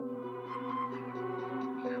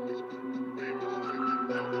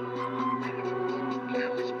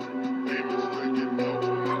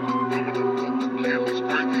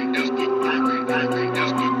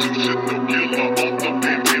I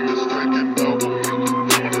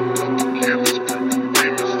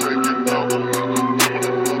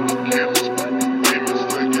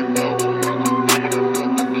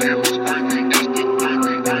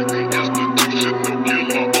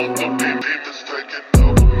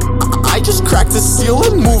just cracked the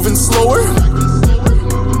ceiling, moving slower.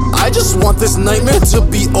 I just want this nightmare to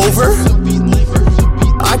be over.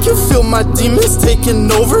 I can feel my demons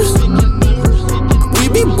taking over. We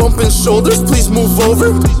be bumping shoulders, please move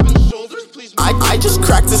over. I just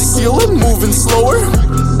cracked the ceiling, moving slower.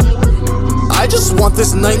 I just want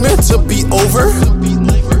this nightmare to be over.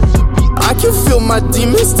 I can feel my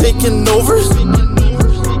demons taking over.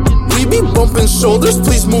 We be bumping shoulders,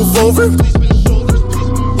 please move over.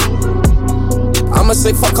 I'm a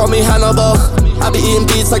sick fuck, call me Hannibal. I be eating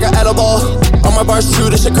beats like an edible. All my bars true,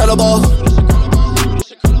 this shit credible.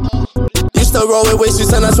 Used to roll with waste,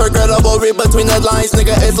 and that's regrettable. Read between the lines,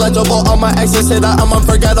 nigga, it's legible. All my exes say that I'm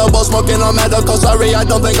unforgettable. Smoking on medical, sorry, I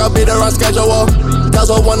don't think I'll be there on schedule. Girls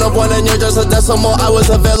are one of one and you're just a decimal. I was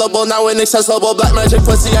available, now inaccessible. Black magic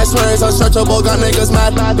pussy, I swear it's unstretchable. Got niggas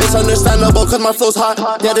mad, it's understandable, cause my flow's hot.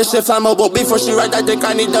 Yeah, this shit flammable. Before she ride that dick,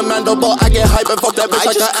 I need the mandible. I get hype and fuck that bitch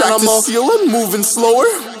like an animal. I just cracked the ceiling, moving slower.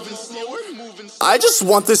 I just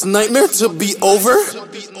want this nightmare to be over.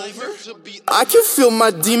 I can feel my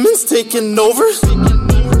demons taking over.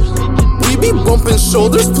 We be bumping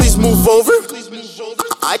shoulders, please move over.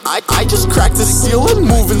 I just cracked the ceiling,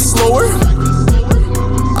 moving slower.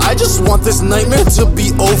 I just want this nightmare to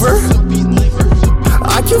be over.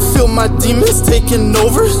 I can feel my demons taking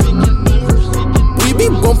over. We be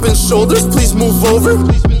bumping shoulders, please move over.